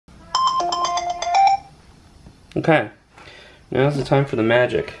Okay, now's the time for the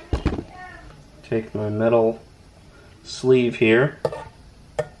magic. Take my metal sleeve here.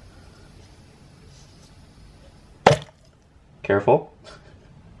 Careful.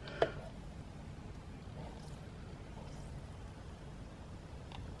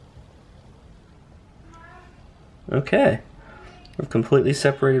 Okay, I've completely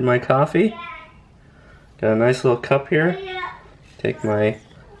separated my coffee. Got a nice little cup here. Take my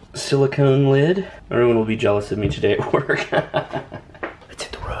silicone lid. Everyone will be jealous of me today at work. Let's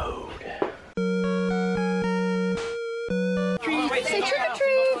hit the road. Say trick or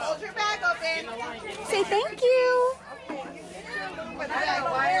treat. Hold your bag open. Say thank you.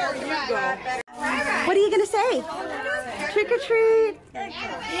 What are you gonna say? Trick or treat.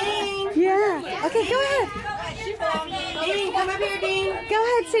 Yeah. Okay, go ahead. Dean, come up here, Dean. Go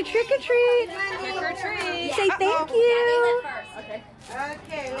ahead, say trick or treat. Trick or treat. Say thank you. Okay.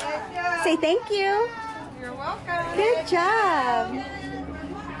 Okay, let's go. Say thank you. You're welcome. Good job.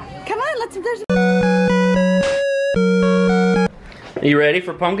 Come on, let's. There's. Are you ready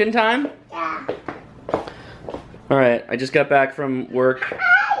for pumpkin time? Yeah. Alright, I just got back from work.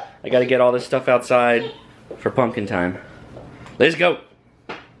 I gotta get all this stuff outside for pumpkin time. Let's go!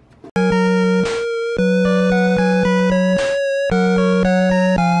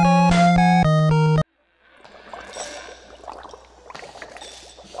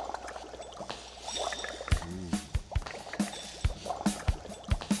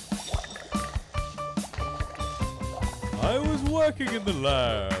 I was working in the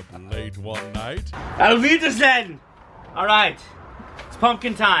lab late one night. Auf Wiedersehen! Alright, it's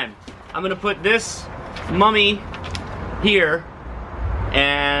pumpkin time. I'm gonna put this mummy here,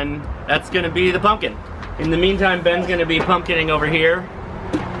 and that's gonna be the pumpkin. In the meantime, Ben's gonna be pumpkining over here.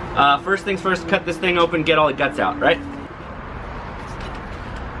 First things first, cut this thing open, get all the guts out, right?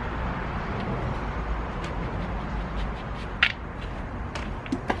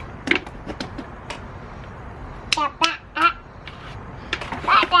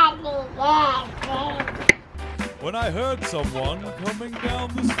 When I heard someone coming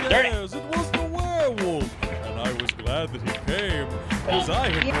down the stairs, it was the werewolf, and I was glad that he came, because I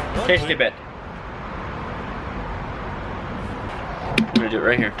had been Tasty bit. I'm gonna do it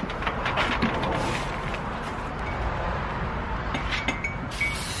right here.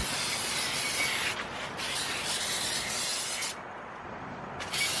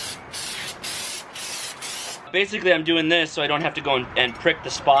 Basically, I'm doing this so I don't have to go and prick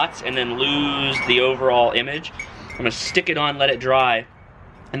the spots and then lose the overall image. I'm gonna stick it on, let it dry,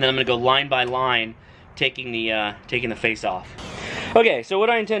 and then I'm gonna go line by line, taking the face off. Okay, so what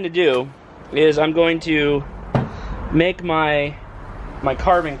I intend to do is I'm going to make my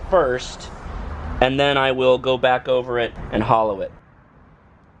carving first, and then I will go back over it and hollow it.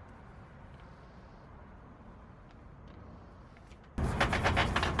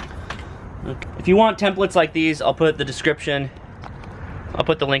 Okay. If you want templates like these, I'll put the link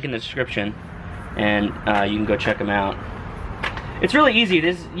in the description, and you can go check them out. It's really easy.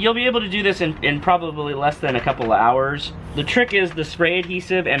 You'll be able to do this in probably less than a couple of hours. The trick is the spray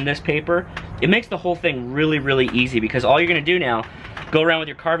adhesive and this paper. It makes the whole thing really, really easy, because all you're gonna do now, go around with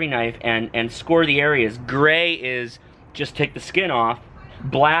your carving knife and score the areas. Gray is just take the skin off.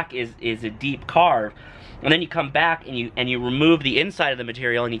 Black is a deep carve. And then you come back and you remove the inside of the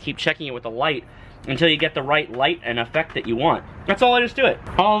material, and you keep checking it with the light until you get the right light and effect that you want. That's all there is to it.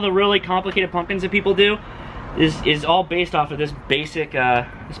 All the really complicated pumpkins that people do is all based off of this basic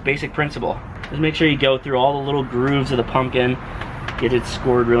principle. Just make sure you go through all the little grooves of the pumpkin, get it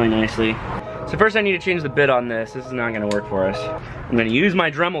scored really nicely. So first I need to change the bit on this. This is not gonna work for us. I'm gonna use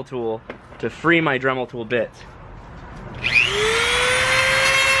my Dremel tool to free my Dremel tool bits.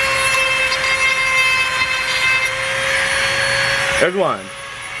 There's one.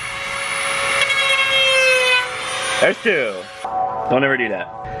 There's two. Don't ever do that.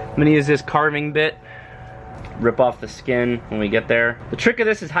 I'm gonna use this carving bit, rip off the skin when we get there. The trick of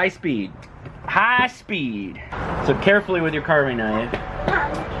this is high speed. High speed. So carefully with your carving knife.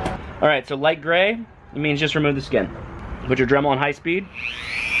 All right, so light gray, it means just remove the skin. Put your Dremel on high speed.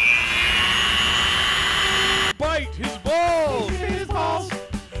 Bite his balls! He bit his balls.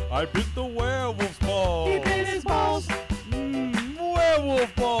 I bit the werewolf's balls. He bit his balls.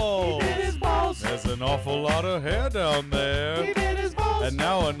 Werewolf balls! He bit his balls. There's an awful lot of hair down He there. bit his balls. And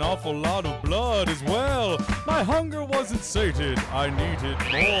now an awful lot of blood as well. My hunger wasn't sated, I needed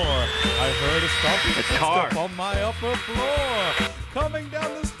more. I heard a stomping It's Carve. footstep on my upper floor. Coming down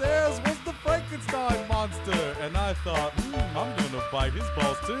the stairs was the Frankenstein monster. And I thought, I'm gonna bite his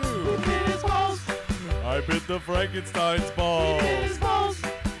balls He too. bit his balls. I bit the Frankenstein's He balls. bit his balls.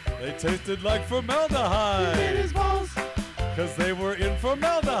 They tasted like formaldehyde. He bit his balls. Cause they were in He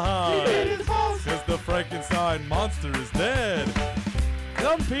formaldehyde. bit his balls. Cause the Frankenstein monster is dead.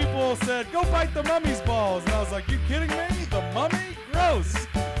 Some people said, go bite the mummy's balls. And I was like, you kidding me? The mummy? Gross.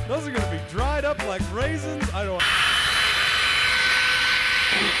 Those are gonna be dried up like raisins. I don't...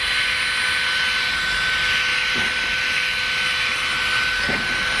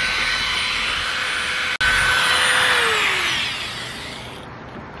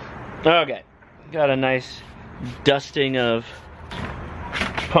 Okay, got a nice dusting of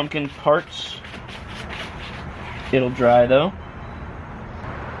pumpkin parts. It'll dry though.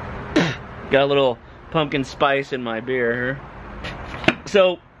 Got a little pumpkin spice in my beer here.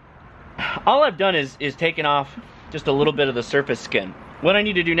 So, all I've done is taken off just a little bit of the surface skin. What I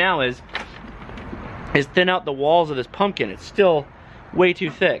need to do now is thin out the walls of this pumpkin. It's still way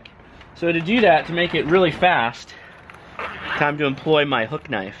too thick. So to do that, to make it really fast, time to employ my hook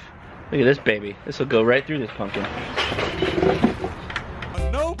knife. Look at this baby. This will go right through this pumpkin.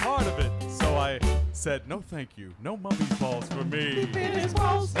 No part of it. So I said, no thank you. No mummy's balls for me. He bit his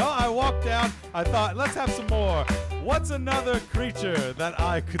balls. No, I walked down. I thought, let's have some more. What's another creature that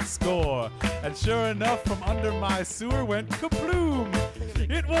I could score? And sure enough, from under my sewer went kabloom.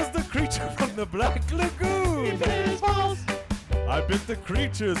 It was the creature from the Black He Lagoon. bit his balls. I bit the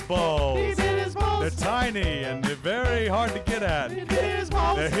creature's balls. He bit his balls. They're tiny and they're very hard to get at. He bit his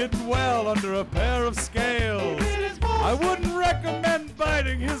balls. They're hidden well under a pair of scales. He bit his balls. I wouldn't recommend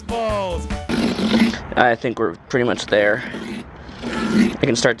biting his balls. I think we're pretty much there. I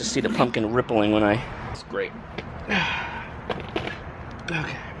can start to see the pumpkin rippling when I... It's great.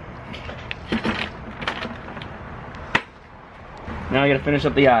 Okay. Now I gotta finish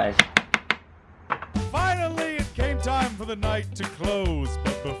up the eyes. Finally, it came time for the night to close.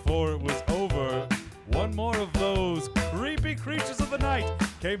 But before it was over, one more of those creepy creatures of the night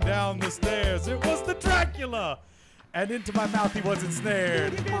came down the stairs. It was the Dracula! And into my mouth he was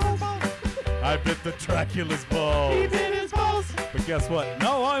ensnared. I bit the Dracula's balls. He bit his balls. But guess what?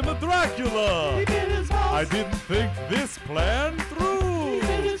 Now I'm a Dracula! He bit his balls. I didn't think this plan through! He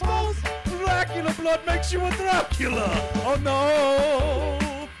bit his balls. Dracula blood makes you a Dracula! Oh no!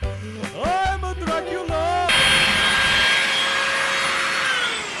 I'm a Dracula!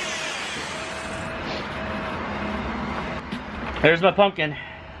 There's my pumpkin.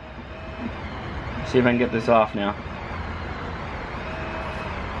 See if I can get this off now.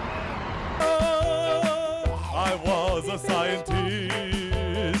 I was a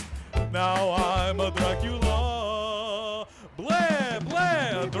scientist. Now I'm a Dracula. Blah,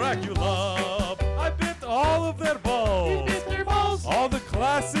 blah, Dracula. I bit all of their He balls. bit their balls. All the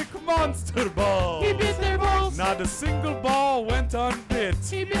classic monster balls. He bit their balls. Not a single ball went unbit.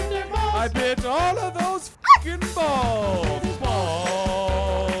 He bit their balls. I bit all of those fucking balls.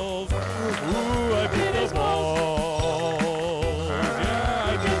 Balls. Ooh, I bit the balls. Yeah,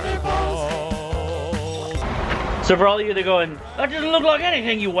 I bit the balls. So for all of you that are going, that doesn't look like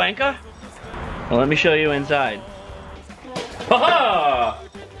anything, you wanker. Well, let me show you inside. Ha-ha!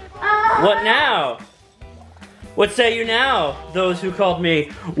 What now? What say you now, those who called me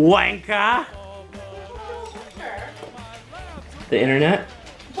wanker? The internet?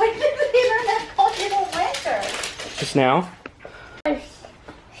 When did the internet call you a wanker? Just now.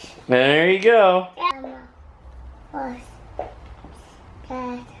 There you go.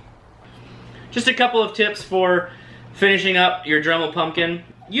 Just a couple of tips for finishing up your Dremel pumpkin.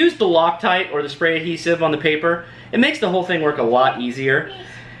 Use the Loctite or the spray adhesive on the paper. It makes the whole thing work a lot easier.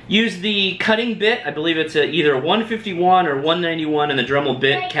 Use the cutting bit. I believe it's either 151 or 191 in the Dremel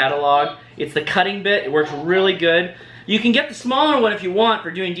bit catalog. It's the cutting bit. It works really good. You can get the smaller one if you want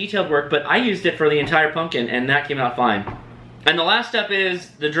for doing detailed work, but I used it for the entire pumpkin and that came out fine. And the last step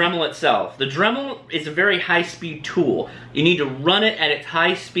is the Dremel itself. The Dremel is a very high-speed tool. You need to run it at its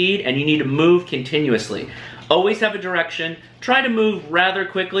high speed and you need to move continuously. Always have a direction. Try to move rather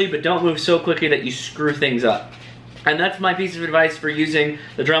quickly, but don't move so quickly that you screw things up. And that's my piece of advice for using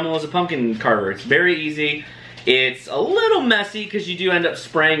the Dremel as a pumpkin carver. It's very easy. It's a little messy because you do end up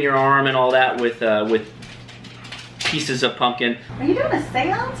spraying your arm and all that with pieces of pumpkin. Are you doing a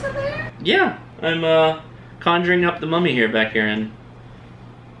seance in there? Yeah, I'm conjuring up the mummy here back here and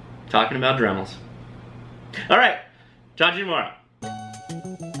talking about Dremels. All right, talk to you tomorrow.